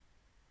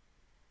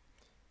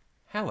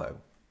Hello,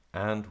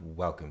 and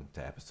welcome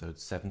to episode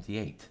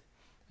 78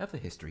 of the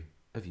History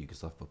of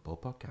Yugoslav Football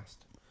podcast.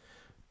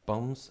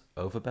 Bombs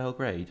over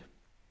Belgrade,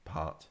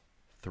 part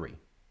 3.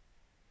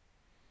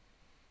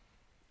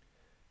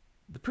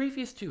 The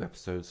previous two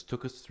episodes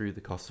took us through the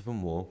Kosovo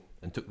War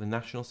and took the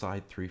national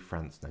side through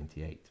France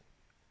 98.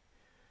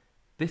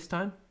 This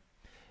time,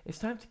 it's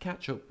time to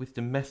catch up with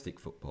domestic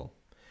football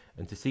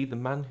and to see the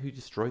man who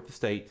destroyed the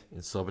state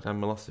in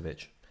Slobodan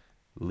Milosevic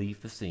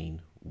leave the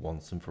scene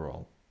once and for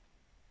all.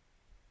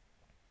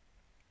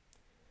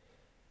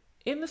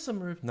 In the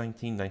summer of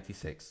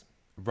 1996,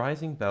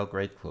 rising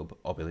Belgrade club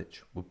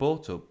Obilic were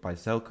bought up by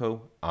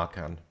Zeljko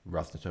Arkan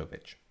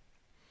Raznatovic.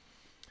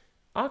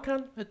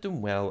 Arkan had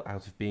done well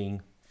out of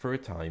being, for a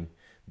time,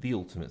 the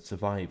ultimate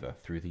survivor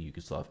through the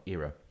Yugoslav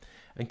era,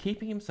 and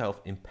keeping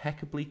himself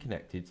impeccably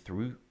connected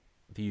through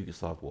the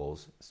Yugoslav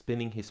wars,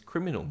 spinning his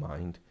criminal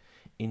mind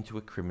into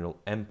a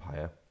criminal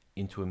empire,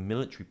 into a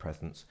military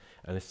presence,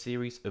 and a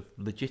series of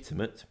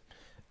legitimate,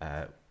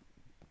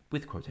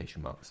 with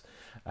quotation marks,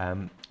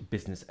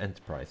 business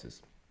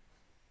enterprises.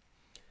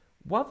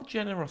 While the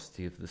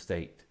generosity of the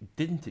state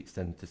didn't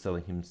extend to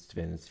selling him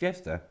Serbian and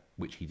Zvezda,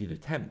 which he did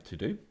attempt to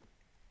do,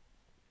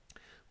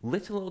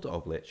 little old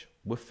Obilic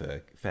were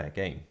fair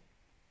game.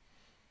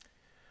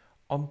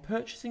 On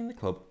purchasing the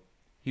club,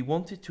 he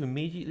wanted to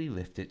immediately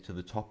lift it to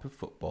the top of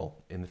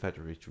football in the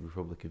Federated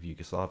Republic of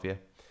Yugoslavia,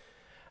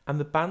 and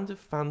the band of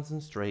fans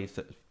and strays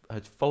that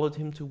had followed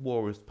him to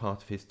war as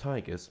part of his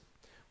Tigers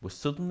were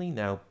suddenly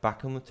now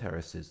back on the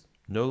terraces,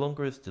 no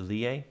longer as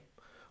Delie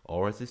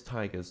or as his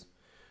Tigers,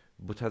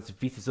 but as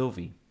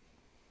Vitezovi,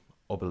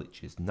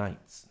 Obilic's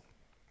Knights.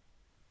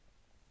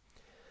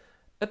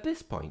 At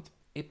this point,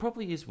 it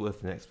probably is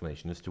worth an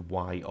explanation as to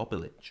why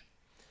Obilic.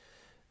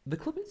 The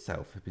club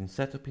itself had been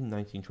set up in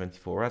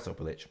 1924 as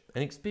Obilic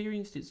and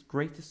experienced its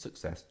greatest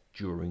success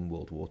during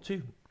World War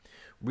II,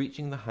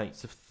 reaching the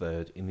heights of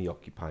third in the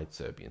occupied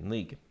Serbian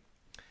league.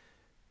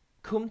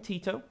 Come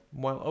Tito,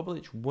 while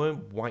Obilic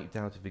weren't wiped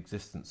out of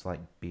existence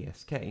like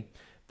BSK,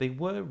 they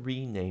were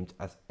renamed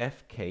as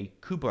FK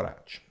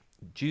Kuborac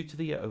due to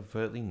the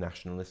overtly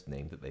nationalist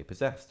name that they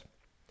possessed.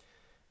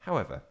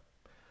 However,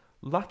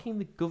 lacking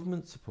the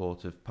government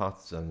support of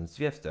Partizan and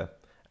Zvezda,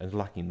 and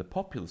lacking the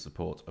popular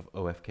support of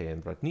OFK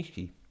and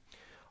Radnički,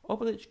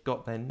 Obilic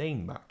got their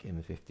name back in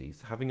the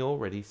 50s, having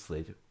already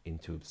slid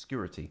into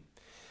obscurity,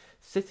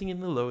 sitting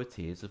in the lower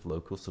tiers of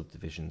local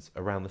subdivisions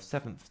around the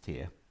 7th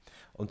tier,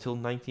 until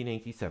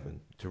 1987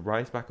 to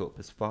rise back up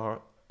as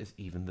far as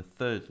even the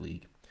third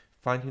league,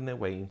 finding their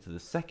way into the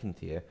second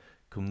tier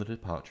come the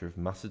departure of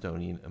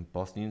Macedonian and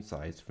Bosnian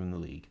sides from the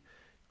league,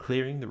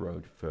 clearing the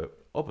road for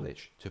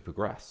Obilic to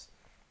progress.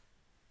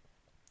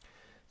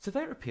 So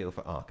their appeal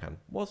for Arkan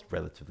was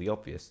relatively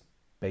obvious,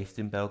 based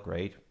in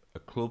Belgrade, a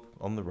club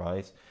on the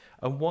rise,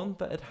 and one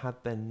that had had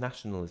their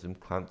nationalism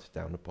clamped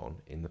down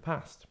upon in the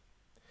past.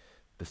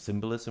 The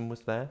symbolism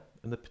was there,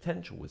 and the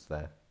potential was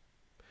there.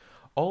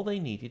 All they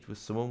needed was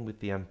someone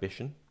with the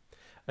ambition,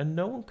 and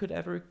no one could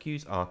ever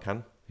accuse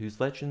Arkan, whose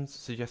legends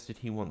suggested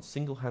he once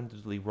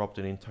single-handedly robbed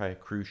an entire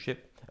cruise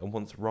ship and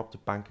once robbed a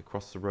bank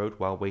across the road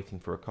while waiting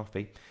for a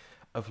coffee,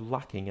 of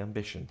lacking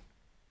ambition.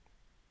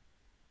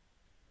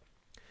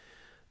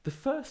 The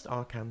first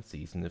Arkan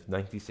season of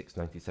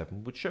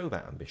 96-97 would show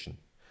that ambition.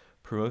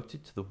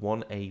 Promoted to the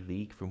 1A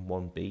League from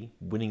 1B,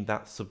 winning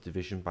that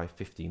subdivision by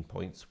 15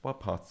 points, while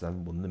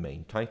Partizan won the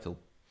main title.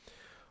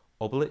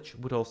 Obilic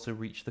would also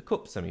reach the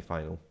cup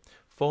semi-final,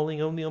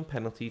 falling only on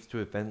penalties to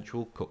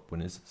eventual cup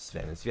winners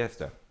Crvena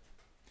Zvezda.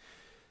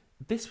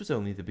 This was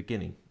only the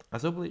beginning,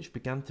 as Obilic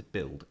began to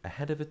build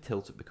ahead of a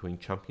tilt at becoming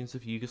champions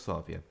of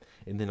Yugoslavia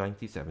in the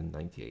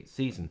 97-98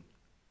 season.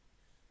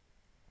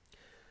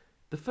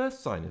 The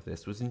first sign of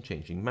this was in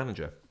changing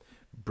manager,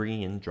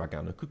 bringing in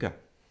Dragan Okuka.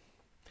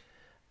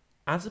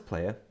 As a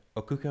player,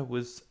 Okuka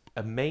was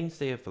a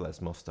mainstay of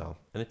Velez Mostar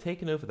and had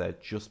taken over there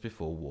just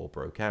before war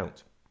broke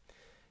out.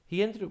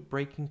 He ended up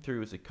breaking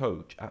through as a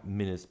coach at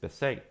Minas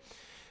Bese,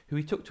 who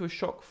he took to a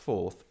shock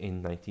fourth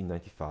in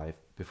 1995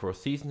 before a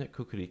season at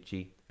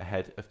Kukurici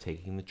ahead of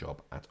taking the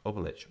job at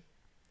Obilic.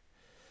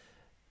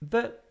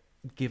 That,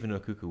 given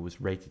Okuka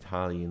was rated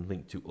highly and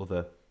linked to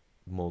other,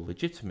 more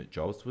legitimate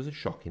jobs, was a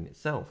shock in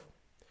itself.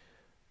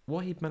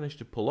 What he'd managed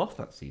to pull off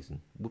that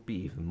season would be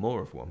even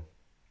more of one.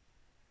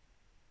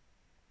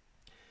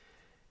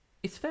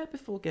 It's fair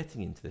before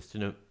getting into this to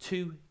note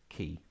two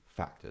key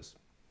factors.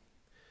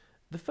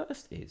 The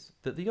first is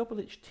that the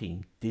Obilic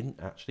team didn't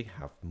actually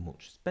have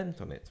much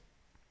spent on it.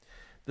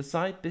 The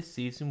side this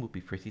season would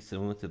be pretty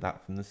similar to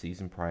that from the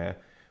season prior,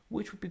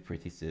 which would be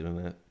pretty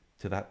similar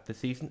to that the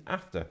season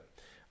after,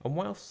 and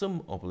while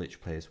some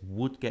Obilic players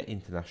would get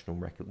international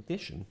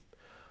recognition,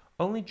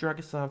 only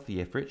Dragislav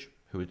Vjevric,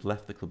 who had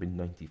left the club in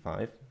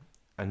 95,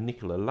 and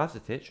Nikola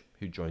Lazetic,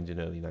 who joined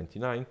in early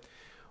 99,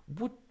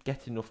 would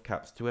get enough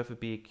caps to ever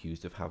be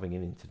accused of having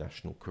an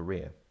international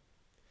career.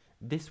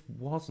 This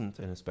wasn't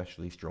an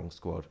especially strong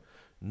squad,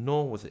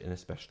 nor was it an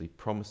especially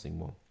promising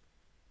one.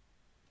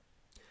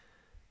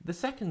 The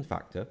second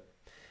factor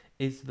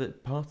is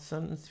that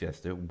Partizan and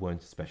Zvezda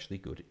weren't especially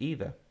good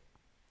either.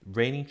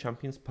 Reigning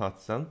champions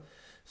Partizan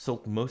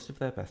sold most of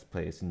their best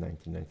players in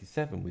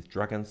 1997, with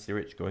Dragan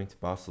Siric going to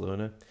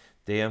Barcelona,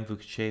 Dejan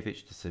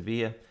Vukicevic to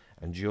Sevilla,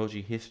 and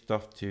Georgi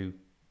Hristov to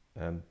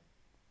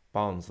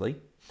Barnsley.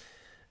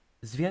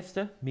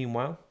 Zvezda,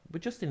 meanwhile, were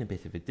just in a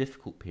bit of a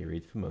difficult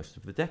period for most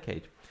of the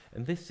decade,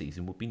 and this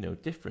season would be no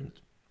different.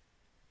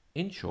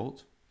 In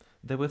short,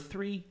 there were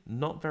three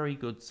not very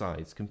good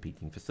sides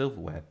competing for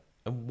silverware,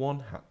 and one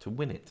had to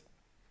win it.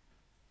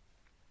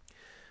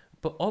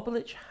 But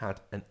Obilic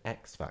had an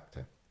X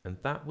factor, and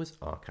that was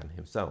Arkan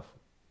himself.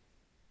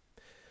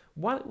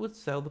 While it would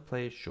sell the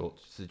players short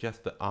to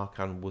suggest that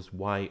Arkan was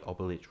why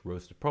Obilic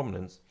rose to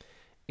prominence,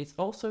 it's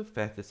also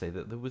fair to say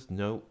that there was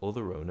no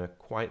other owner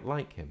quite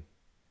like him.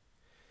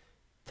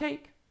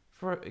 Take,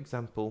 for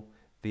example,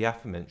 the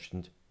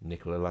aforementioned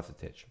Nikola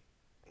Lazic.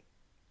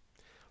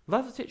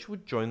 Lazic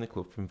would join the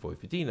club from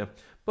Vojvodina,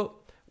 but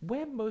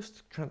where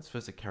most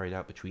transfers are carried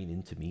out between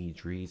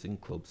intermediaries and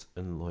clubs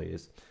and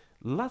lawyers,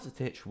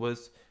 Lazic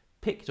was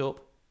picked up,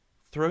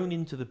 thrown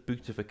into the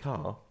boot of a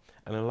car,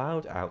 and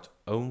allowed out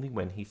only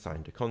when he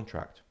signed a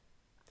contract.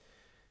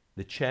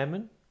 The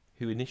chairman,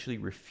 who initially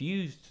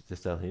refused to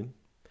sell him,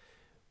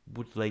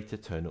 would later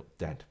turn up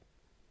dead.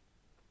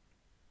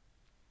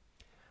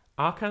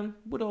 Arkan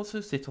would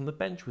also sit on the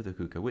bench with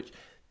Okuka, which,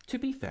 to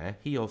be fair,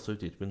 he also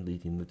did when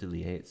leading the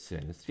Delia at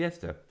Crvena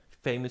Zvezda,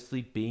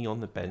 famously being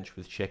on the bench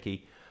with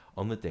Sheki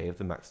on the day of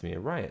the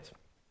Maximir riot.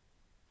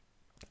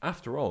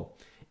 After all,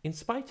 in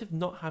spite of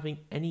not having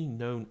any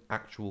known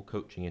actual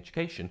coaching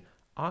education,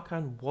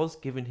 Arkan was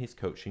given his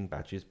coaching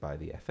badges by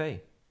the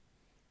FA.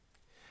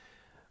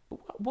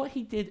 But what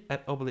he did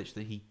at Obilic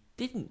that he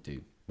didn't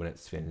do when at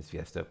Crvena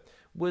Zvezda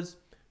was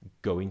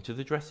go into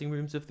the dressing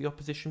rooms of the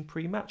opposition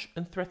pre-match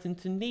and threaten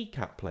to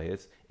kneecap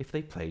players if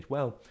they played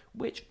well,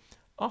 which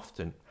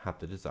often had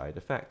the desired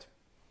effect.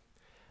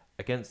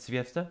 Against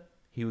Zvezda,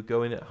 he would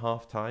go in at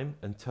half-time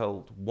and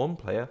told one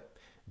player,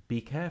 "Be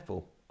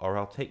careful, or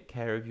I'll take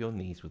care of your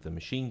knees with a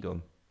machine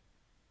gun."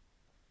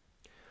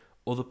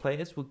 Other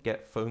players would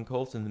get phone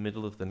calls in the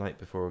middle of the night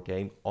before a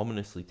game,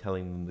 ominously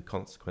telling them the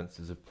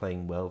consequences of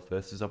playing well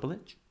versus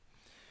Obilic.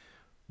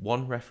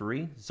 One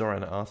referee,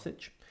 Zoran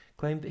Arsic,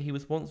 claimed that he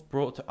was once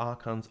brought to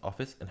Arkan's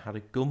office and had a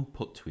gun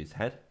put to his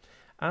head,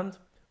 and,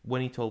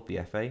 when he told the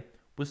FA,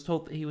 was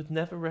told that he would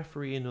never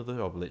referee another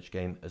Obilic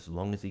game as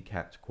long as he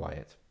kept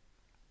quiet.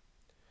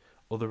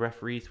 Other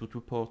referees would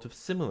report of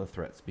similar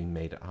threats being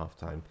made at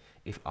halftime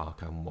if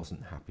Arkan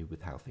wasn't happy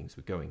with how things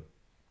were going.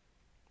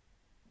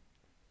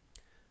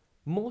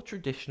 More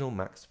traditional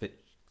match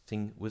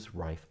fixing was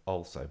rife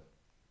also.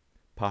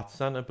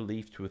 Partizan are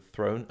believed to have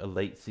thrown a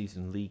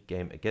late-season league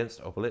game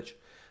against Obilic,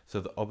 so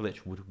that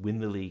Obilic would win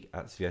the league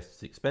at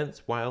Zvezda's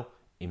expense, while,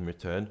 in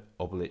return,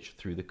 Obilic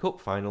threw the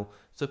cup final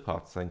so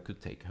Partizan could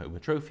take home a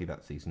trophy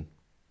that season.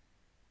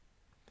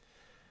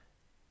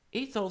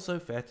 It's also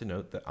fair to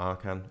note that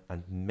Arkan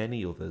and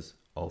many others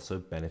also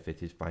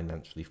benefited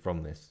financially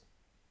from this.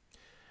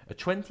 A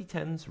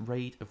 2010s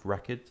raid of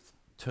records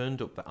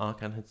turned up that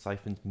Arkan had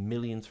siphoned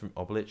millions from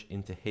Obilic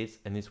into his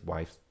and his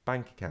wife's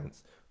bank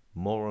accounts.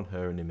 More on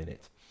her in a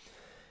minute.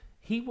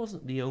 He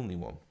wasn't the only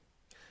one,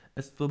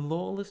 as the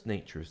lawless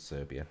nature of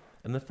Serbia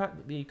and the fact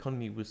that the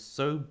economy was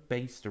so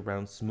based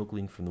around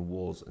smuggling from the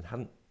wars and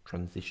hadn't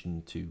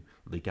transitioned to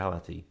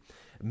legality,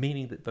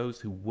 meaning that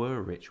those who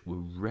were rich were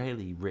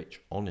rarely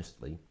rich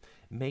honestly,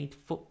 made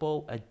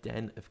football a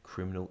den of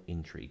criminal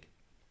intrigue.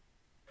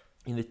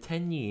 In the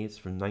 10 years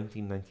from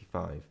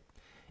 1995,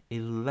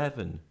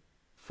 11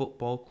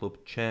 football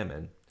club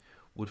chairmen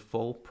would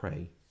fall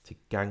prey to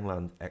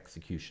gangland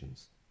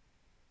executions.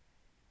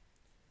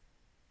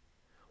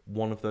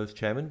 One of those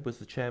chairmen was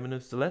the chairman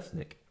of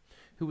Zalesnik,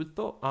 who had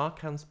thought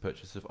Arkan's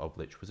purchase of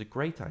Obilic was a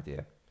great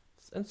idea,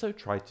 and so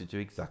tried to do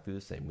exactly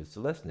the same with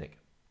Zalesnik.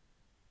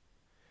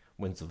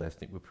 When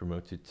Zalesnik were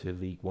promoted to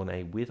League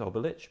 1A with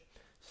Obilic,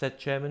 said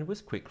chairman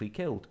was quickly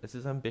killed, as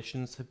his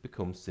ambitions had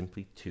become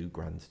simply too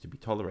grand to be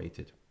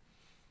tolerated.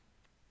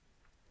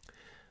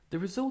 The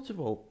result of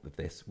all of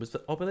this was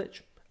that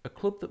Obilic, a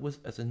club that was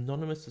as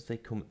anonymous as they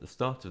come at the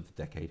start of the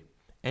decade,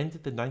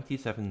 ended the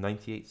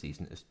 97-98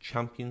 season as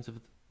champions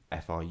of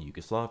FR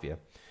Yugoslavia,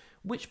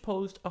 which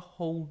posed a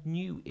whole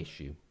new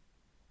issue.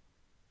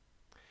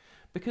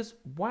 Because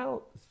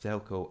while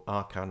Zeljko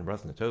Arkan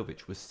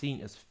Raznatovic was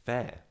seen as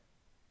fair,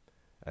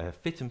 a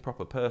fit and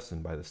proper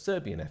person by the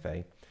Serbian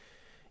FA,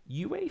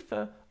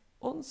 UEFA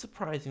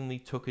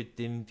unsurprisingly took a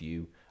dim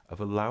view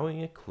of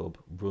allowing a club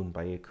run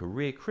by a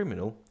career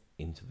criminal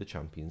into the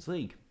Champions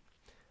League,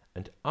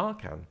 and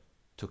Arkan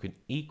took an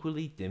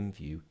equally dim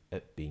view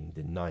at being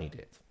denied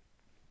it.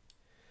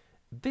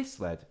 This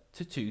led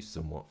to two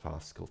somewhat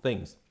farcical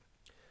things.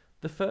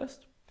 The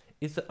first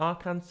is that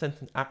Arkan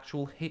sent an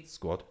actual hit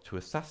squad to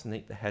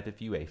assassinate the head of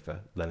UEFA,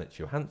 Lennart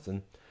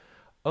Johansson,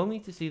 only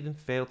to see them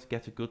fail to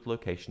get a good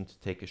location to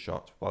take a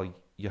shot while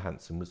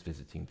Johansson was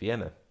visiting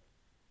Vienna.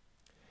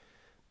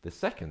 The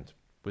second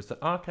was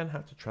that Arkan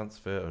had to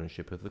transfer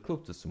ownership of the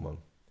club to someone,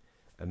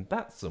 and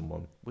that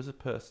someone was a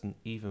person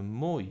even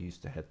more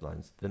used to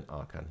headlines than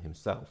Arkan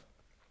himself.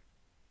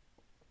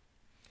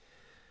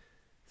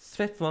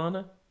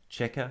 Svetlana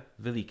Cheka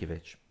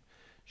Velikovic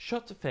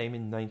shot to fame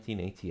in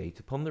 1988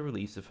 upon the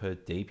release of her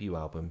debut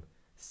album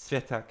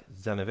Svetak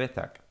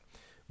Zanavetak,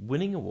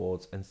 winning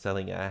awards and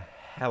selling a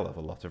hell of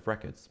a lot of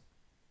records.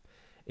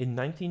 In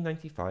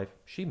 1995,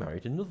 she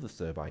married another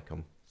Serb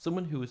icon,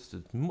 someone who was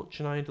as much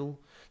an idol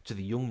to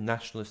the young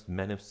nationalist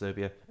men of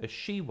Serbia as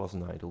she was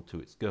an idol to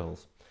its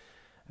girls,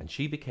 and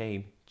she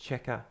became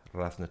Cheka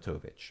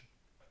Raznatovic.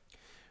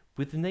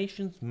 With the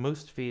nation's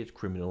most feared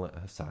criminal at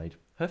her side,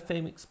 her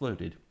fame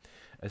exploded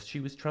as she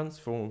was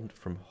transformed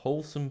from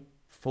wholesome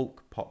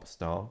folk pop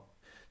star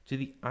to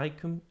the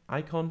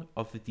icon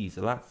of the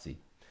Dizelatsi,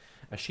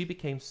 as she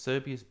became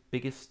Serbia's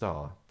biggest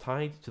star,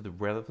 tied to the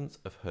relevance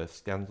of her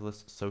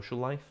scandalous social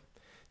life,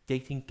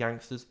 dating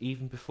gangsters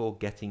even before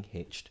getting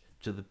hitched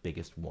to the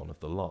biggest one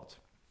of the lot.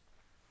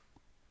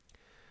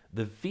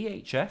 The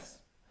VHS,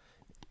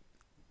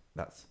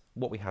 that's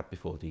what we had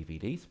before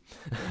DVDs,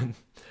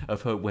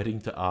 of her wedding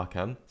to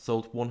Arkan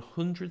sold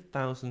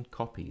 100,000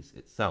 copies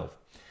itself,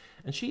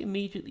 and she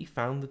immediately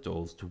found the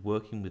doors to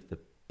working with the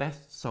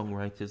best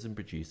songwriters and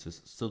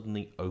producers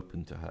suddenly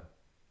open to her.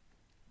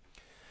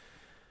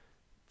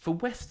 For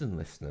Western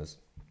listeners,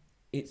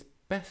 it's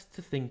best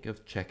to think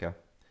of Cheka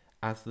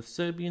as the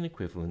Serbian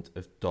equivalent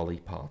of Dolly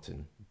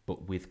Parton,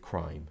 but with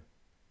crime.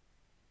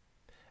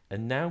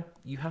 And now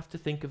you have to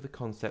think of the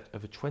concept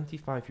of a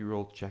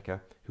 25-year-old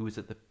Cheka who was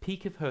at the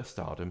peak of her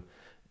stardom,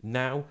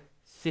 now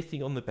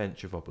sitting on the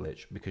bench of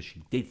Obilic, because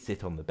she did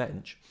sit on the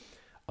bench,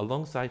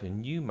 alongside a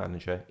new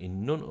manager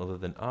in none other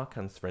than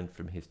Arkan's friend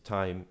from his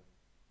time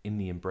in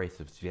the embrace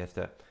of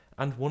Zvezda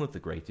and one of the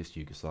greatest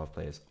Yugoslav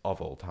players of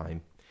all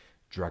time,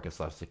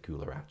 Dragoslav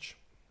Sekularac.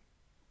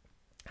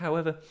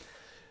 However,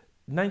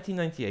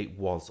 1998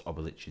 was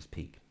Obilic's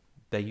peak.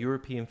 Their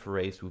European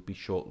forays would be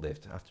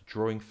short-lived after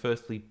drawing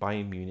firstly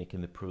Bayern Munich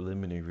in the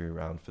preliminary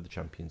round for the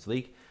Champions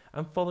League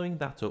and following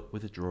that up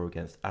with a draw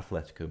against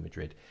Atletico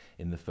Madrid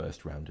in the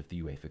first round of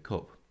the UEFA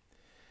Cup.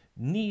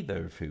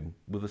 Neither of whom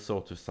were the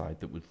sort of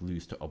side that would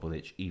lose to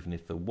Obilic even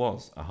if there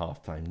was a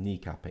half-time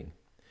kneecapping.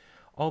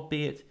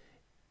 Albeit,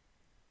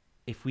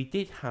 if we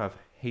did have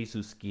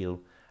Jesus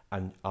Gil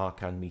and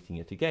Arkan meeting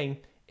it again,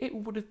 it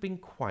would have been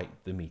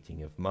quite the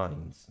meeting of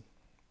minds.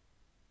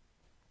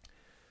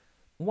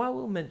 While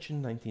we'll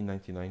mention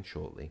 1999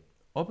 shortly,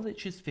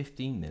 Obilic's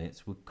 15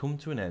 minutes would come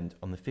to an end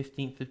on the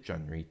 15th of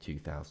January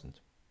 2000.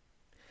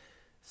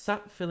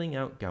 Sat filling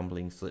out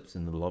gambling slips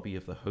in the lobby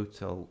of the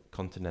Hotel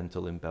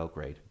Continental in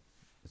Belgrade,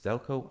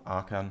 Zeljko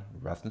Arkan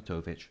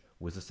Raznatovic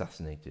was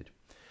assassinated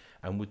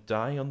and would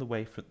die on the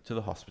way to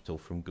the hospital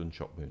from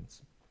gunshot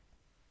wounds.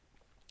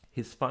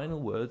 His final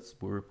words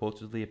were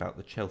reportedly about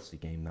the Chelsea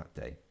game that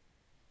day.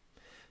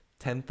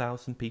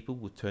 10,000 people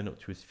would turn up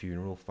to his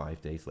funeral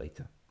 5 days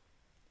later.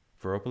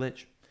 For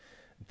Obilic,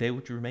 they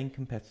would remain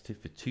competitive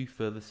for 2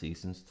 further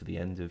seasons to the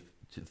end of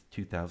the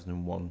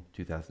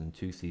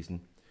 2001-2002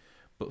 season,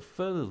 but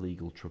further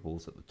legal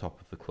troubles at the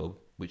top of the club,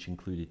 which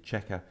included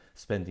Cheka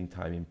spending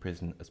time in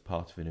prison as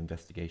part of an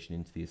investigation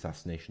into the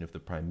assassination of the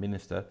Prime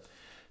Minister,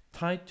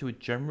 tied to a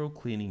general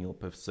cleaning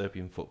up of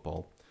Serbian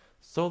football,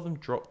 saw them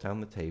drop down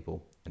the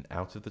table and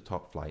out of the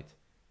top flight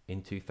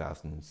in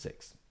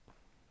 2006.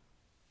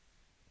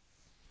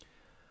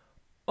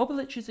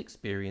 Obilic's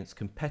experience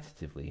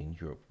competitively in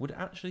Europe would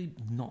actually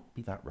not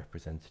be that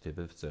representative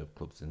of Serb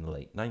clubs in the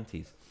late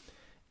 90s,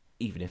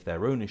 even if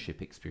their ownership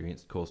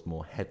experience caused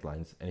more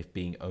headlines and if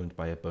being owned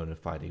by a bona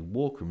fide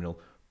war criminal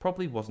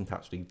probably wasn't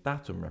actually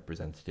that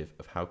unrepresentative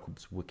of how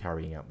clubs were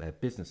carrying out their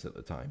business at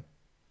the time.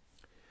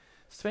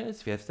 Sven and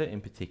Zvezda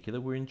in particular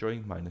were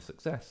enjoying minor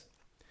success.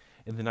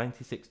 In the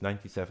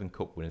 96-97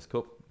 Cup Winners'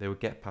 Cup, they would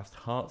get past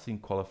Hearts in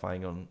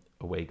qualifying on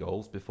away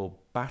goals before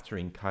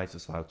battering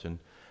Kaiserslautern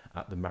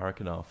at the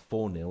Maracanã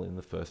 4-0 in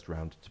the first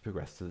round to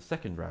progress to the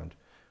second round,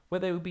 where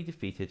they would be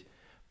defeated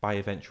by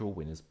eventual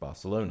winners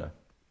Barcelona.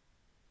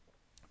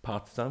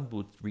 Partizan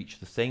would reach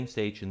the same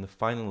stage in the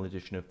final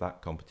edition of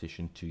that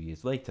competition 2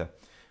 years later,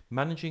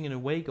 managing an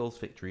away goals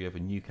victory over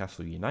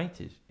Newcastle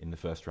United in the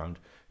first round,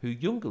 who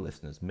younger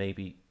listeners may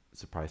be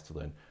surprised to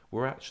learn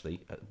were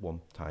actually at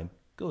one time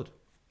good.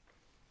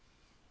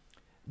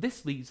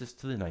 This leads us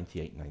to the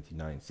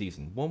 98-99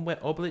 season, one where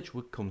Obilic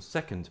would come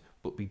second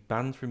but be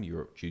banned from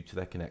Europe due to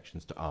their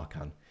connections to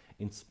Arkan,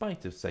 in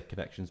spite of said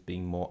connections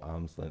being more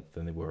arm's length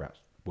than they were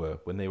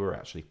when they were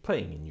actually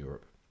playing in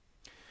Europe,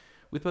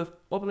 with both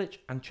Obilic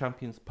and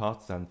champions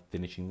Partizan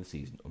finishing the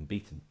season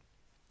unbeaten.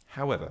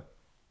 However,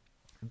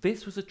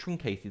 this was a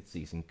truncated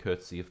season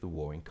courtesy of the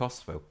war in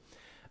Kosovo,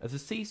 as the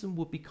season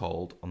would be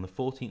called on the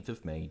 14th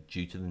of May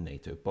due to the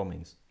NATO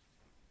bombings.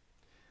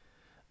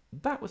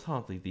 That was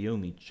hardly the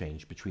only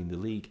change between the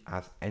league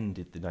as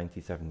ended the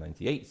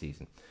 97-98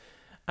 season,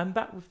 and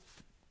that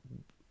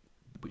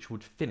which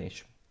would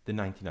finish the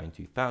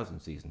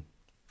 99-2000 season.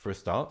 For a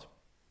start,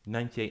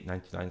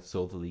 98-99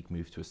 saw the league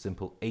move to a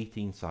simple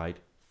 18-side,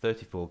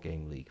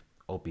 34-game league,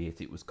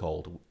 albeit it was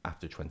called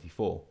after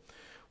 24,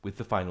 with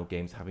the final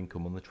games having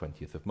come on the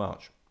 20th of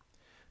March.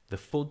 The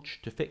fudge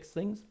to fix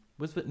things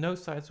was that no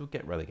sides would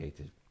get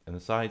relegated. and the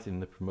sides in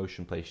the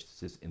promotion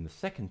places in the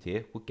second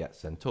tier would get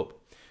sent up,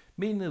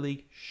 meaning the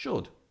league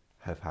should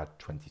have had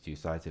 22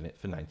 sides in it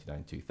for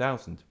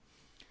 99-2000.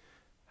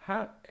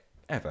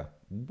 However,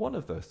 one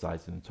of those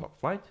sides in the top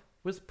flight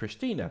was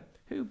Pristina,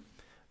 who,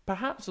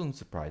 perhaps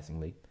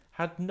unsurprisingly,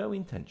 had no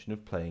intention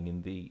of playing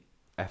in the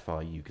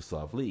FR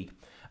Yugoslav League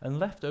and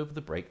left over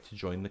the break to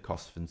join the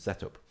Kosovan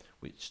setup,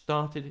 which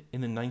started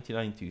in the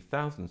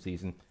 99-2000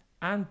 season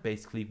and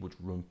basically would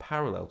run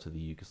parallel to the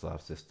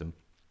Yugoslav system,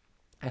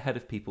 ahead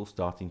of people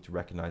starting to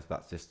recognise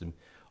that system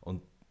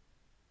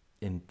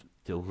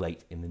until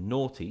late in the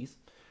noughties.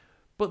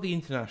 But the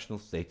international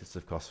status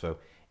of Kosovo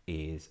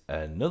is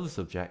another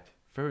subject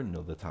for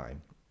another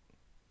time.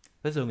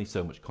 There's only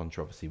so much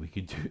controversy we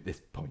could do at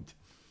this point.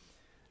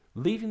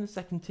 Leaving the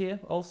second tier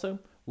also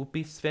would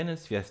be Crvena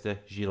Zvezda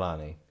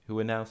Gilani, who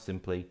are now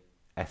simply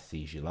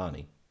SC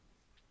Gilani.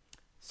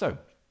 So,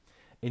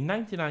 in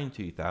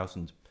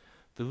 99-2000,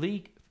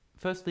 the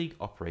first league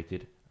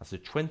operated as a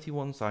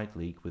 21-side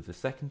league, with the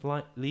second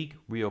league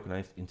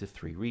reorganised into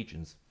 3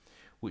 regions,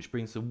 which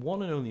brings the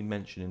one and only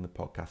mention in the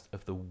podcast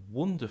of the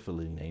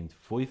wonderfully named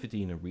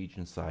Vojvodina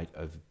region side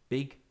of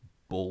Big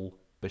Bull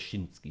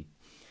Bashinsky,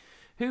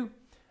 who,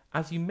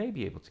 as you may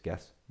be able to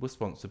guess, was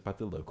sponsored by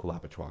the local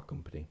abattoir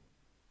company.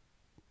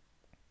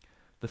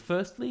 The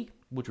first league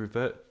would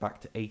revert back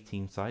to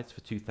 18 sides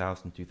for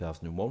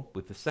 2000-2001,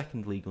 with the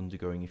second league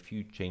undergoing a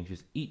few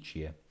changes each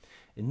year,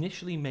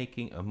 initially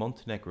making a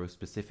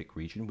Montenegro-specific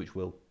region, which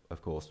will,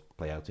 of course,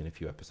 play out in a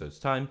few episodes'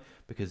 time,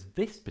 because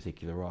this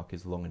particular arc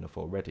is long enough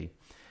already,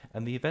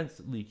 and the events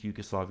that lead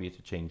Yugoslavia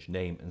to change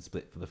name and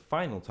split for the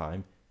final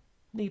time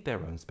need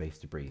their own space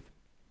to breathe.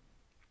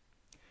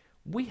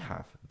 We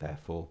have,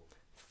 therefore,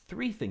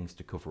 3 things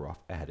to cover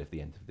off ahead of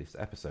the end of this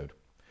episode.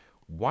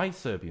 Why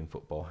Serbian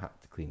football had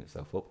to clean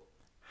itself up,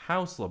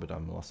 how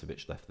Slobodan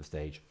Milosevic left the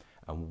stage,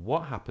 and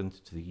what happened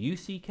to the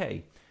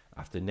UCK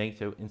after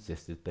NATO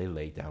insisted they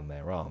lay down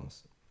their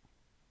arms.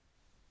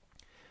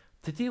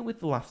 To deal with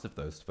the last of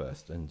those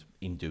first, and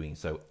in doing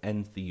so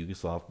end the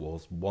Yugoslav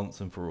wars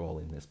once and for all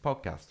in this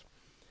podcast.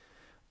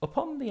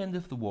 Upon the end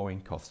of the war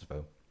in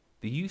Kosovo,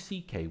 the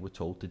UCK were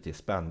told to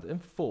disband,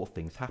 and 4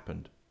 things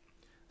happened.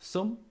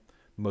 Some,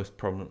 most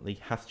prominently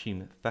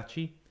Hashim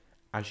Thaci,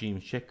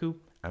 Ajim Sheku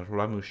and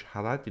Ramush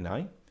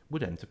Haradinaj,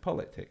 would enter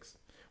politics,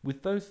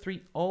 with those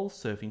 3 all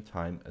serving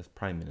time as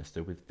Prime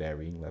Minister with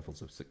varying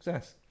levels of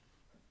success.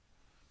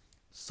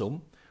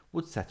 Some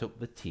would set up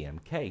the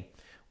TMK,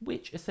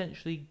 which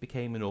essentially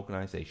became an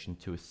organisation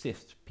to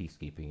assist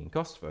peacekeeping in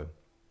Kosovo.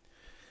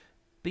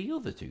 The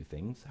other 2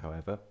 things,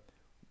 however,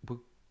 would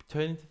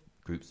turn into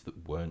groups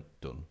that weren't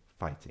done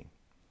fighting.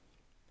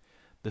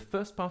 The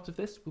first part of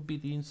this would be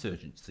the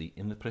insurgency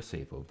in the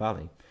Kosovo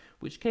Valley,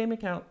 which came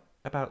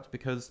about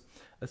because,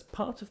 as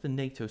part of the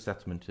NATO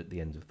settlement at the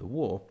end of the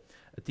war,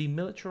 a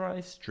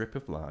demilitarised strip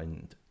of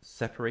land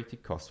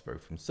separated Kosovo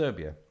from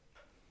Serbia.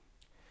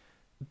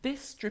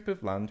 This strip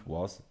of land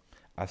was,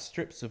 as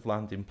strips of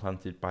land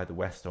implanted by the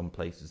West on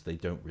places they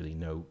don't really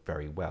know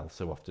very well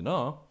so often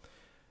are,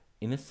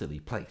 in a silly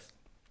place.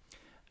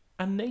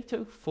 And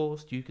NATO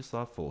forced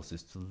Yugoslav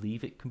forces to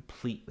leave it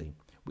completely,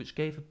 which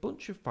gave a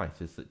bunch of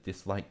fighters that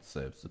disliked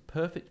Serbs the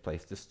perfect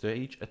place to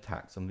stage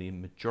attacks on the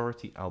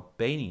majority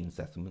Albanian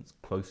settlements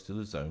close to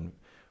the zone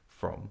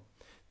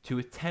to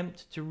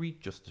attempt to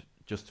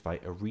justify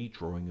a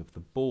redrawing of the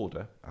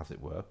border, as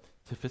it were,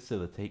 to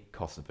facilitate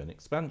Kosovan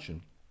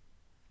expansion.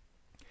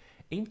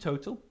 In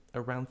total,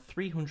 around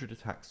 300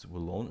 attacks were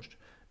launched,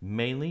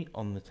 mainly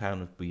on the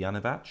town of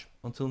Bujanovac,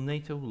 until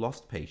NATO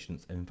lost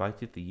patience and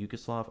invited the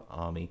Yugoslav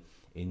army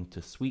in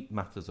to sweep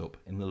matters up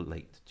in the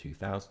late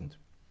 2000s.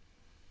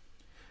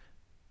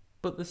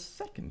 But the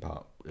second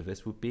part of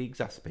this would be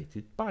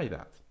exacerbated by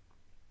that.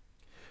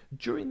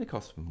 During the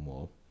Kosovo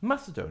War,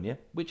 Macedonia,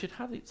 which had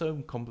had its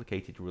own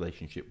complicated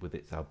relationship with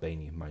its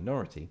Albanian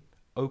minority,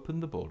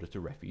 opened the border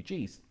to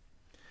refugees.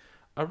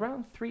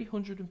 Around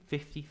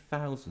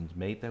 350,000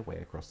 made their way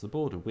across the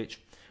border,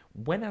 which,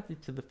 when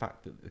added to the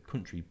fact that the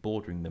country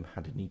bordering them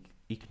had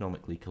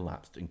economically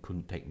collapsed and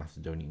couldn't take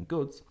Macedonian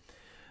goods,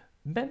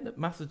 meant that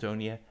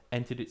Macedonia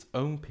entered its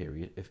own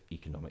period of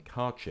economic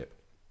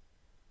hardship.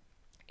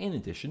 In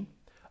addition,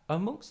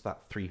 amongst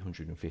that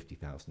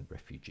 350,000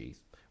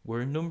 refugees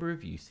were a number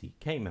of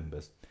UCK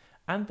members,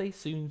 and they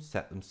soon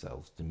set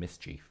themselves to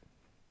mischief.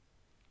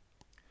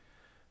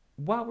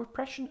 While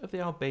repression of the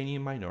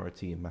Albanian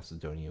minority in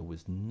Macedonia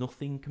was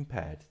nothing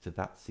compared to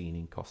that seen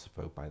in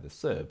Kosovo by the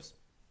Serbs,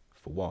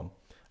 for one,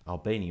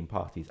 Albanian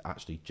parties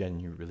actually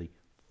genuinely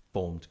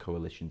formed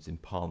coalitions in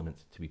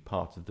parliament to be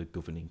part of the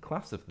governing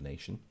class of the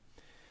nation,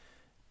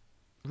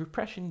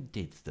 repression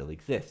did still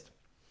exist.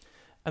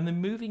 And the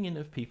moving in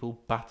of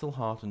people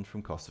battle-hardened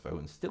from Kosovo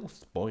and still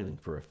spoiling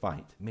for a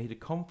fight made a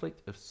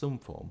conflict of some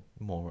form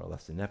more or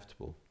less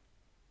inevitable.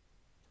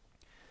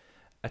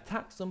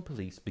 Attacks on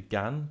police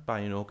began by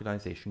an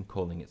organisation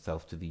calling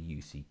itself to the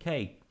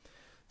UCK,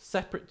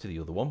 separate to the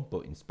other one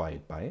but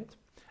inspired by it,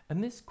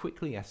 and this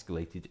quickly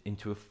escalated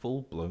into a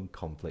full-blown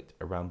conflict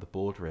around the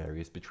border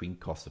areas between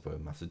Kosovo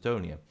and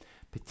Macedonia,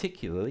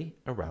 particularly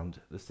around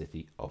the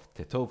city of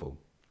Tetovo.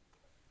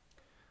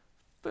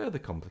 Further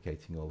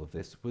complicating all of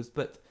this was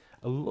that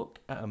a look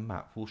at a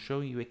map will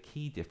show you a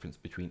key difference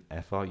between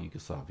FR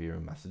Yugoslavia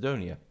and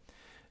Macedonia,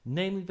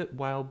 namely that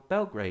while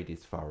Belgrade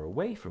is far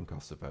away from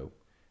Kosovo,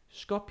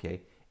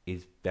 Skopje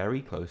is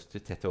very close to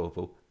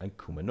Tetovo and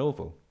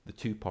Kumanovo, the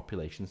two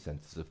population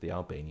centres of the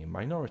Albanian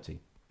minority.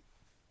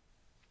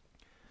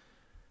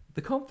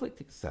 The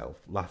conflict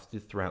itself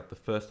lasted throughout the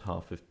first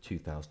half of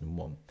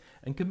 2001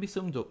 and can be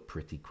summed up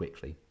pretty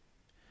quickly.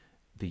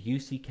 The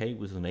UCK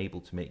was unable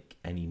to make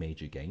any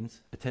major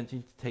gains,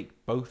 attempting to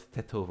take both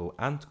Tetovo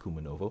and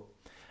Kumanovo,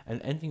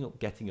 and ending up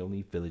getting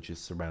only villages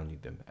surrounding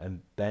them,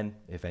 and then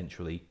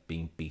eventually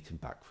being beaten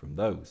back from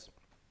those.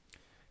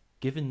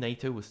 Given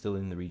NATO was still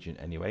in the region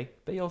anyway,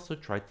 they also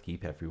tried to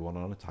keep everyone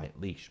on a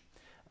tight leash,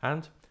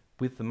 and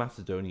with the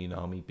Macedonian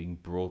army being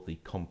broadly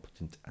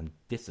competent and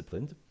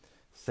disciplined,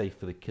 save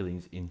for the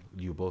killings in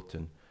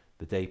Ljubotin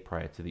the day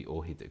prior to the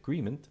Ohrid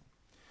agreement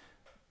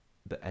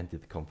that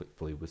ended the conflict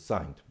fully, was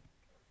signed.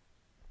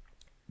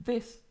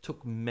 This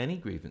took many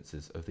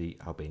grievances of the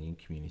Albanian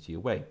community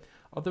away,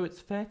 although it's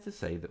fair to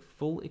say that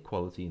full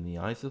equality in the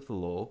eyes of the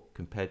law,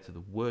 compared to the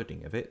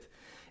wording of it,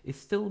 is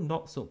still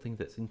not something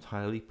that's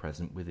entirely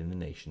present within the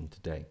nation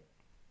today.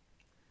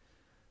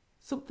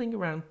 Something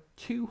around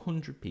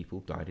 200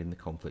 people died in the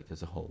conflict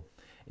as a whole,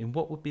 in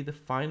what would be the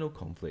final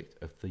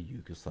conflict of the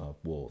Yugoslav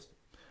wars,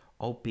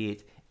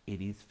 albeit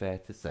it is fair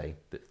to say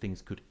that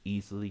things could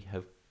easily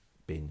have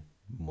been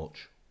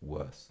much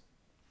worse.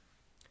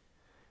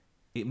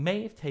 It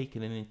may have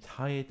taken an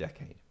entire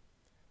decade,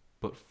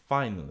 but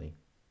finally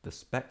the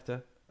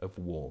spectre of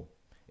war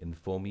in the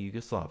former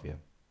Yugoslavia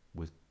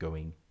was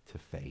going to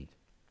fade.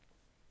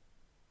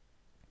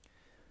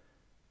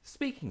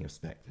 Speaking of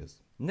spectres,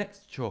 next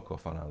to chalk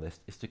off on our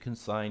list is to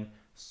consign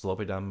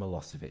Slobodan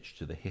Milosevic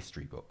to the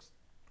history books.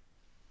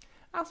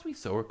 As we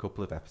saw a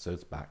couple of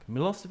episodes back,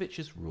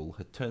 Milosevic's rule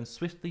had turned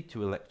swiftly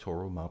to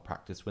electoral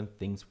malpractice when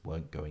things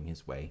weren't going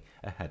his way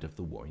ahead of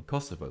the war in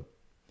Kosovo.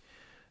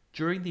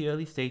 During the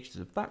early stages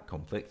of that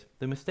conflict,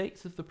 the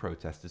mistakes of the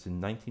protesters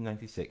in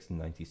 1996 and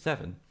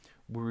 97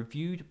 were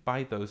reviewed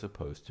by those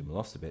opposed to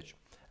Milosevic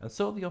and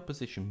saw the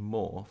opposition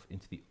morph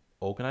into the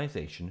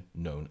organisation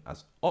known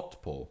as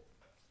Otpor.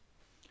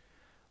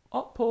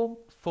 Otpor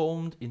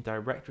formed in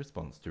direct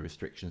response to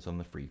restrictions on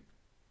the free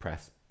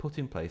press put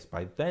in place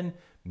by then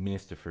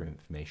Minister for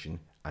Information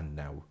and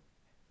now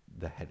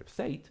the head of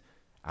state,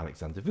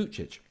 Alexander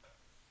Vucic.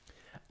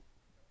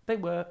 They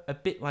were a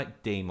bit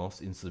like Demos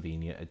in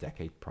Slovenia a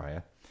decade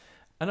prior,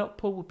 and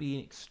Otpor would be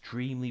an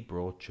extremely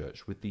broad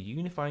church, with the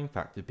unifying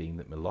factor being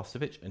that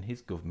Milosevic and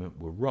his government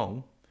were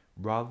wrong,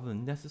 rather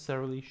than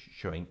necessarily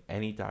showing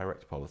any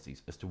direct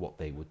policies as to what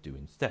they would do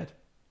instead.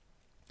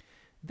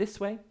 This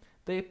way,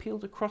 they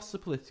appealed across the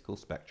political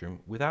spectrum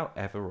without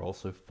ever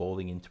also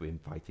falling into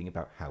infighting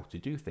about how to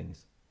do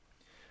things.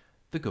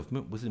 The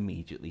government was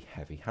immediately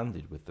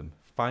heavy-handed with them,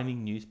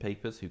 fining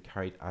newspapers who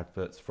carried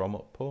adverts from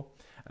Otpor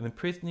and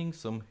imprisoning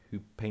some who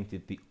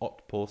painted the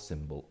Otpor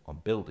symbol on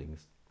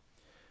buildings.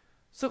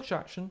 Such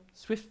action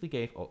swiftly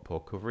gave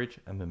Otpor coverage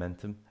and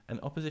momentum, and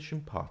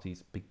opposition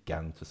parties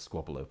began to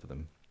squabble over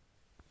them.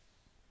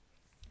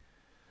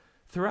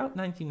 Throughout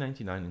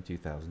 1999 and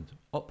 2000,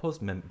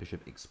 Otpor's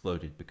membership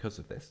exploded because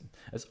of this,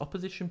 as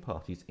opposition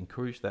parties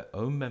encouraged their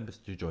own members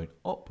to join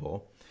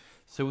Otpor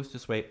so as to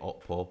sway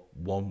Otpor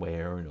one way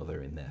or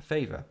another in their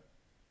favour.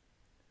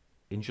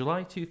 In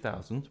July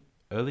 2000,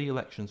 early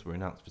elections were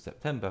announced for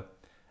September,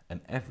 and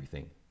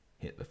everything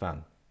hit the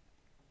fan.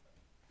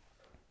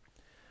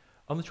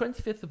 On the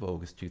 25th of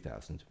August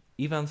 2000,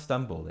 Ivan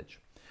Stambolic,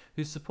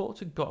 whose support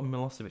had gotten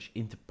Milosevic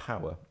into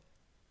power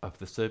of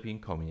the Serbian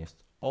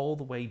communists all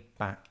the way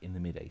back in the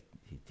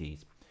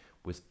mid-80s,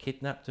 was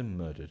kidnapped and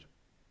murdered.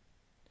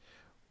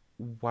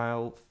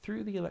 While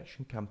through the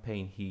election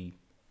campaign he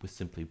was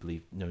simply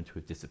believed known to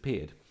have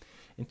disappeared,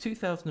 in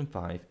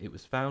 2005 it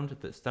was found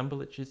that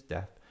Stambolic's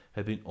death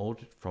had been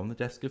ordered from the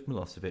desk of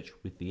Milosevic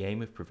with the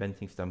aim of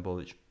preventing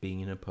Stambolic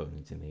being an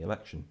opponent in the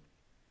election.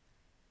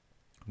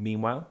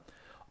 Meanwhile,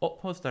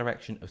 Otpor's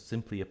direction of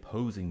simply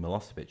opposing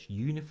Milosevic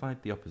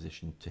unified the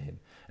opposition to him,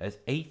 as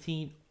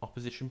 18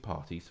 opposition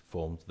parties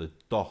formed the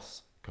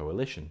DOS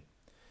coalition,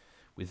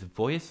 with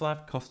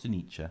Vojislav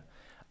Kostunica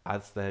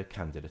as their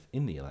candidate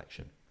in the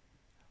election.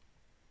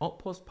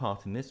 Otpor's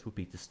part in this would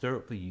be to stir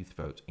up the youth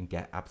vote and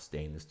get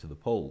abstainers to the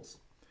polls.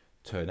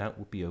 Turnout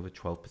would be over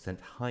 12%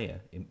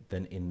 higher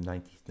than in the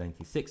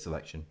 1996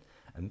 election,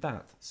 and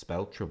that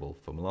spelled trouble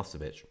for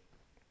Milosevic.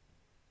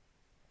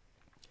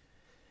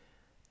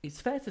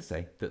 It's fair to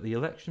say that the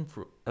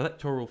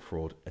electoral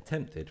fraud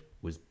attempted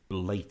was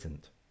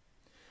blatant.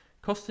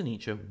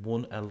 Kostunica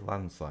won a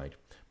landslide,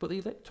 but the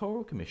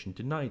Electoral Commission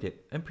denied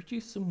it and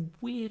produced some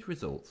weird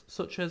results,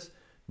 such as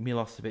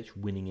Milosevic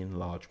winning in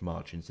large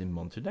margins in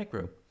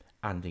Montenegro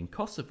and in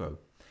Kosovo,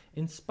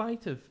 in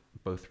spite of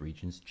both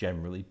regions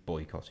generally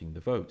boycotting the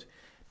vote,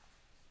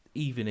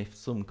 even if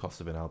some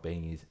Kosovan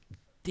Albanians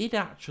did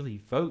actually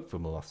vote for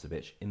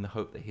Milosevic in the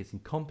hope that his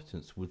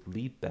incompetence would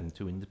lead them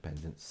to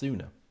independence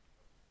sooner.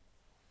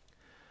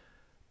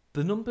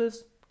 The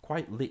numbers,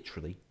 quite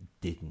literally,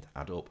 didn't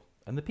add up,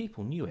 and the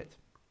people knew it.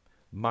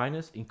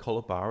 Miners in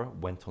Kolubara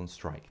went on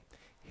strike,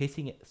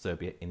 hitting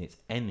Serbia in its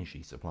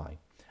energy supply,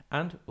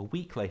 and a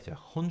week later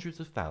hundreds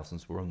of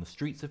thousands were on the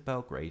streets of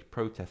Belgrade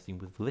protesting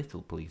with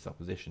little police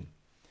opposition.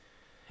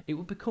 It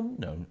would become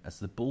known as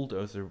the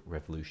Bulldozer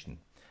Revolution,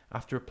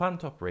 after a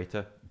plant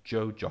operator,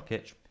 Joe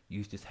Jokic,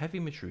 used his heavy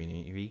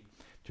machinery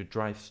to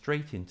drive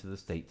straight into the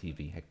state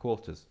TV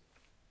headquarters.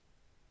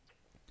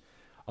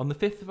 On the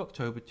 5th of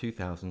October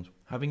 2000,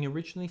 having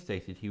originally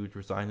stated he would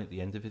resign at the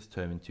end of his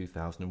term in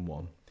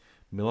 2001,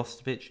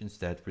 Milosevic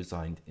instead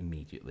resigned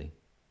immediately.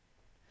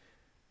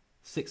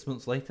 6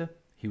 months later,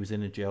 he was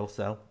in a jail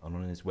cell and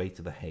on his way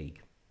to The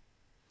Hague.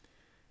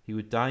 He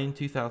would die in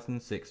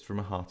 2006 from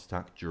a heart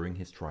attack during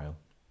his trial.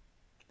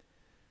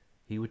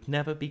 He would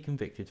never be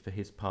convicted for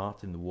his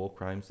part in the war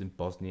crimes in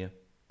Bosnia,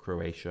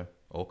 Croatia,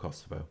 or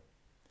Kosovo,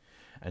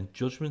 and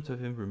judgment of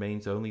him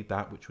remains only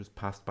that which was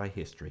passed by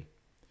history,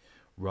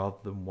 rather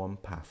than one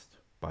passed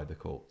by the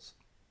courts.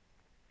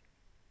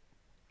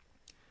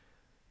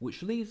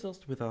 Which leaves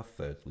us with our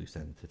third loose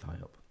end to tie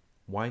up: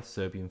 why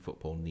Serbian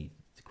football needed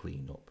to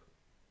clean up.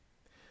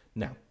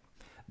 Now,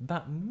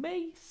 that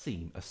may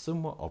seem a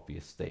somewhat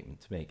obvious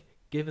statement to make,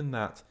 given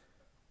that,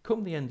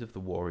 come the end of the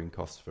war in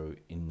Kosovo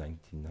in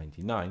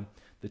 1999,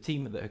 the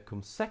team that had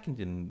come second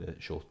in the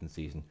shortened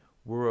season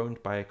were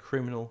owned by a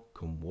criminal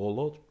come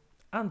warlord,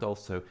 and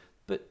also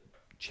that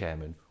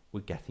chairmen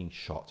were getting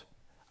shot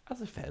as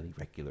a fairly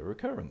regular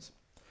occurrence.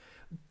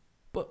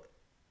 But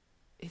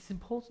it's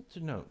important to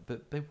note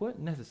that they weren't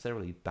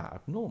necessarily that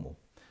abnormal,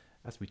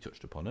 as we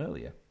touched upon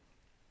earlier.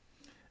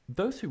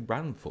 Those who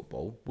ran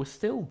football were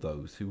still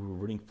those who were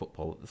running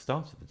football at the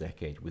start of the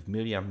decade, with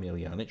Miljan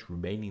Miljanic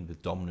remaining the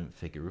dominant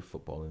figure of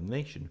football in the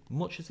nation,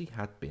 much as he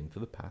had been for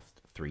the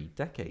past 3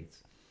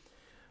 decades.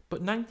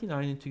 But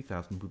 99 and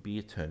 2000 would be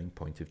a turning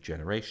point of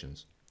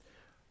generations.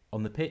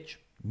 On the pitch,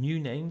 new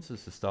names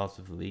as the stars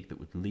of the league that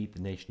would lead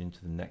the nation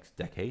into the next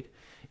decade,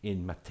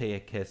 in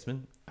Mateja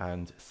Kezman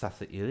and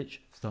Sasa Ilic,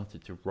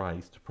 started to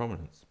rise to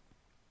prominence.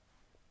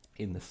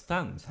 In the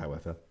stands,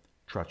 however,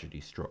 tragedy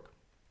struck.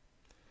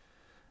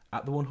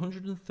 At the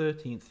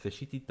 113th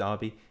Fishiti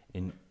Derby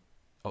in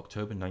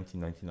October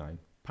 1999,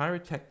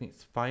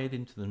 pyrotechnics fired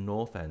into the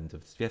north end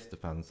of Zvezda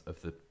fans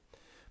of the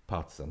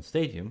Partizan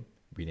Stadium,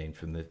 renamed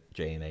from the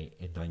JNA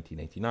in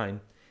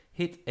 1989,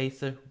 hit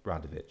Asa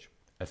Radovic,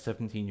 a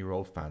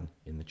 17-year-old fan,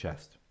 in the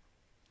chest.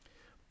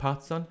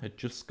 Partizan had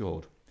just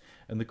scored,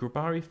 and the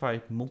Grubari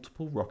fired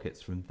multiple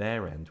rockets from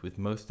their end, with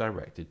most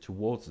directed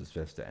towards the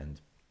Zvezda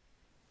end.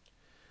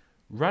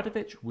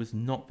 Radovic was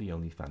not the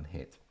only fan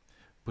hit,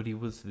 but he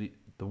was the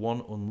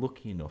one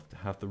unlucky enough to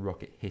have the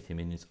rocket hit him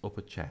in his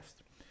upper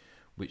chest,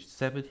 which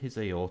severed his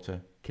aorta,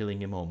 killing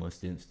him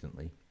almost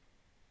instantly.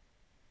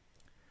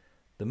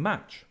 The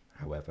match,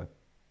 however,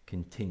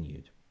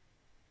 continued.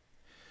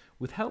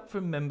 With help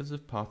from members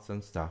of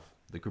Partizan staff,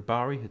 the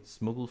Grubari had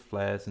smuggled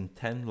flares and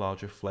 10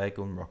 larger flare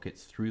gun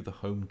rockets through the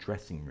home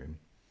dressing room.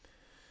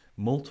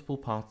 Multiple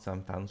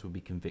Partizan fans would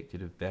be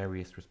convicted of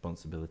various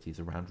responsibilities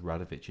around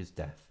Radovic's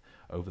death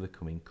over the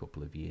coming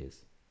couple of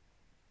years.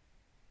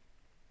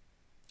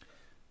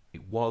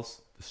 It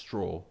was the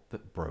straw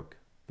that broke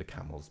the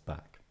camel's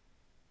back.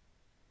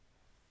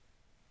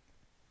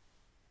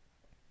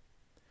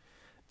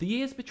 The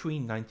years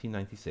between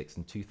 1996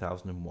 and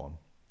 2001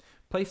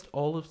 placed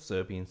all of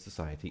Serbian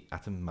society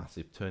at a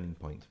massive turning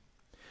point,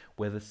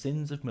 where the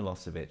sins of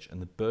Milosevic and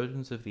the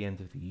burdens of the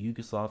end of the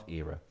Yugoslav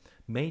era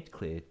made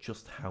clear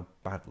just how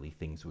badly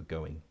things were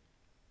going.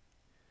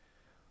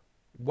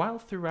 While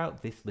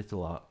throughout this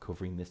little arc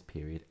covering this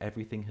period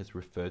everything has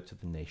referred to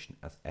the nation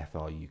as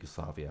FR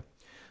Yugoslavia,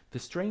 the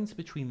strains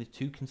between the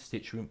two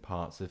constituent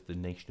parts of the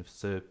nation of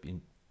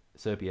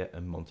Serbia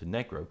and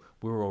Montenegro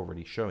were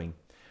already showing,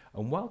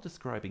 and while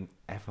describing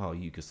FR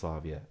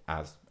Yugoslavia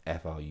as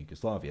FR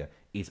Yugoslavia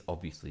is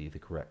obviously the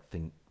correct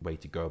way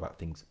to go about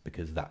things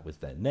because that was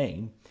their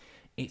name,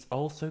 it's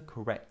also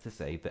correct to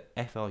say that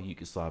FR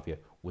Yugoslavia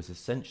was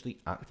essentially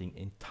acting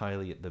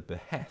entirely at the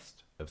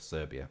behest of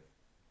Serbia.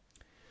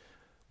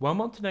 While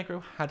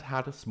Montenegro had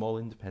had a small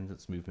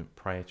independence movement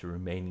prior to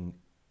remaining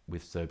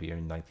with Serbia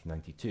in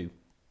 1992,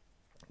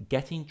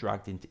 getting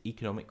dragged into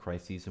economic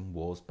crises and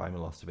wars by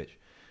Milosevic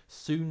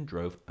soon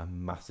drove a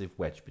massive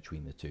wedge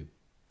between the two.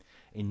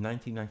 In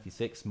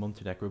 1996,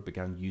 Montenegro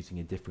began using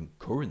a different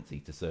currency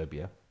to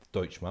Serbia, the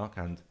Deutschmark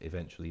and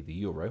eventually the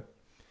euro.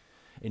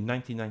 In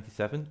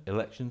 1997,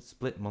 elections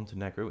split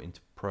Montenegro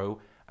into pro-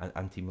 and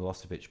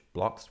anti-Milosevic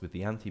blocs, with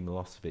the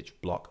anti-Milosevic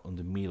bloc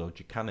under Milo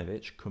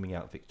Djukanovic coming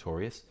out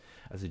victorious,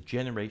 as a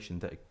generation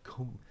that had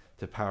come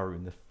to power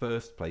in the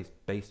first place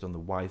based on the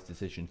wise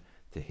decision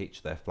to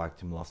hitch their flag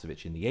to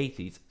Milosevic in the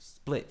 80s,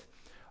 split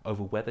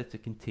over whether to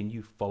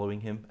continue following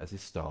him as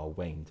his star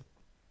waned.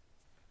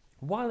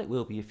 While it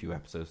will be a few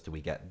episodes till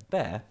we get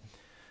there,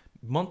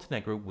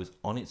 Montenegro was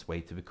on its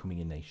way to becoming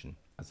a nation,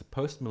 as the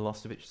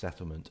post-Milosevic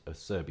settlement of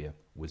Serbia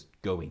was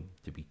going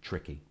to be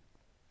tricky.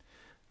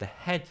 The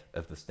head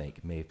of the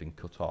snake may have been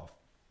cut off,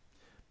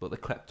 but the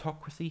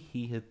kleptocracy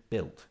he had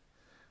built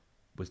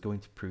was going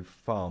to prove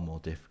far more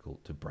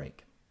difficult to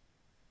break.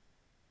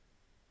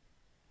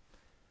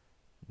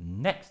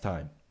 Next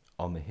time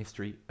on the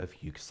History of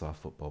Yugoslav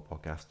Football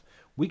podcast,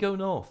 we go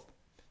north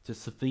to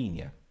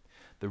Slovenia,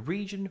 the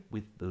region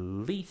with the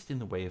least in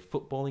the way of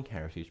footballing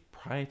heritage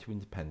prior to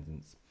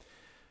independence,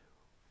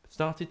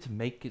 started to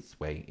make its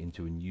way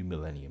into a new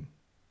millennium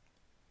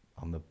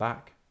on the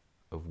back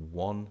of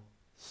one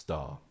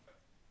star,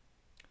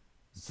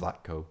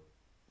 Zlatko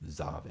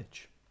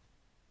Zavic.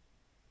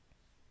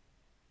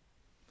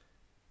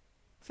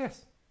 So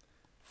yes,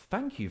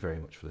 thank you very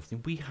much for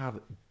listening. We have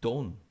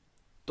done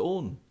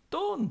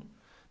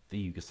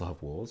the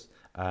Yugoslav Wars.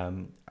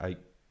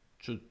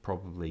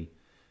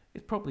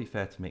 It's probably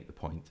fair to make the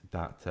point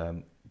that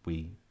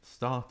we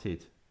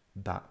started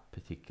that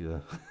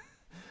particular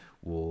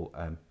war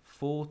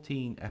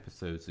 14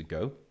 episodes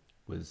ago,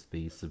 was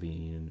the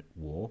Slovenian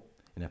War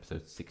in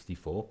episode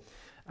 64,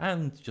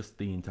 and just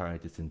the entire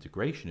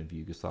disintegration of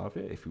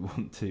Yugoslavia, if we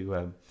want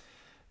to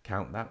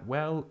count that,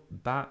 well,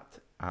 that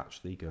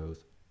actually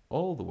goes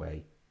all the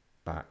way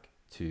back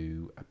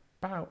to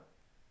about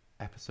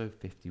episode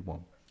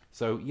 51.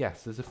 So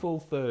yes, there's a full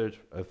third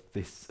of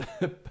this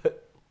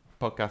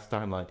podcast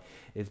timeline.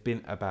 It's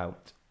been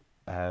about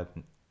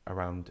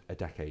around a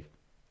decade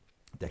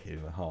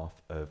and a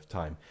half of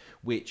time,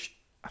 which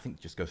I think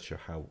just goes to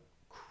show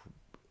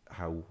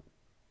how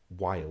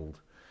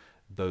wild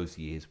those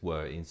years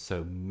were in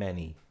so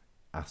many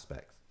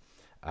aspects.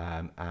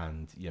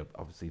 And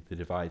obviously the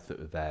divides that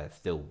were there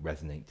still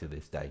resonate to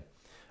this day.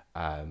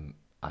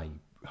 I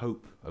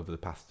hope over the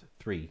past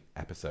 3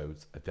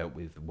 episodes I've dealt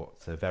with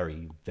what's a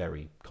very,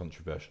 very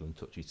controversial and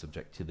touchy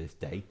subject to this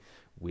day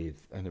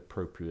with an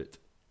appropriate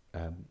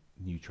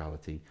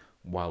neutrality,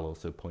 while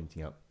also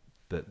pointing out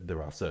that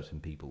there are certain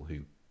people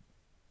who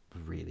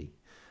really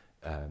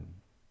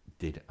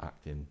did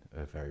act in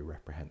a very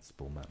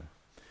reprehensible manner.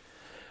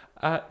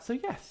 So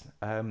yes,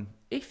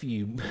 if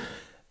you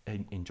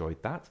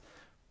enjoyed that,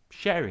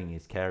 sharing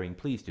is caring.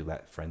 Please do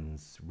let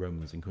friends,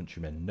 Romans and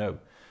countrymen know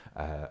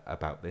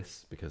about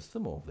this, because the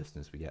more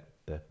listeners we get,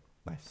 the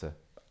nicer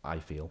I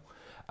feel.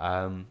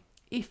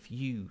 If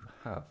you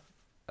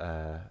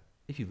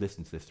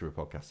listen to this through a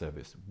podcast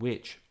service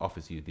which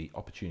offers you the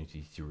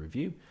opportunity to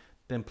review,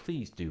 then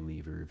please do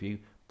leave a review,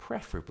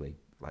 preferably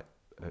like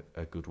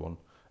a good one,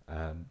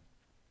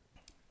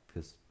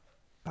 because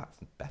that's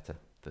better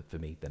for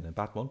me than a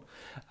bad one.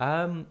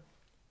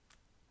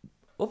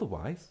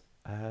 Otherwise,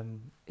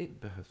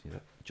 it behoves me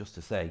just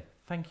to say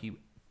thank you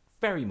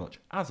very much,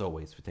 as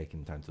always, for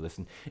taking the time to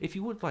listen. If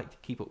you would like to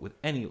keep up with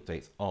any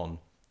updates on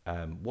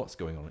what's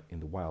going on in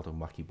the wild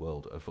and wacky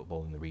world of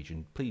football in the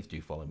region, please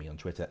do follow me on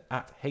Twitter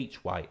at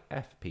HYFPRW.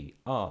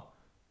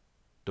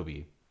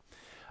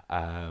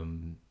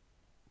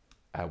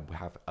 We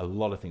have a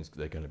lot of things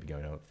that are going to be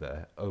going on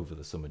there over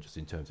the summer, just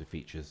in terms of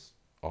features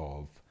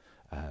of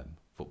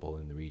football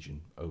in the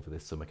region over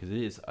this summer, because it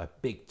is a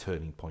big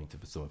turning point of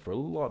the summer for a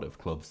lot of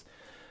clubs.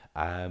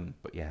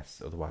 But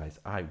yes, otherwise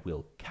I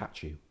will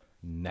catch you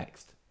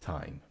next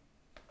time.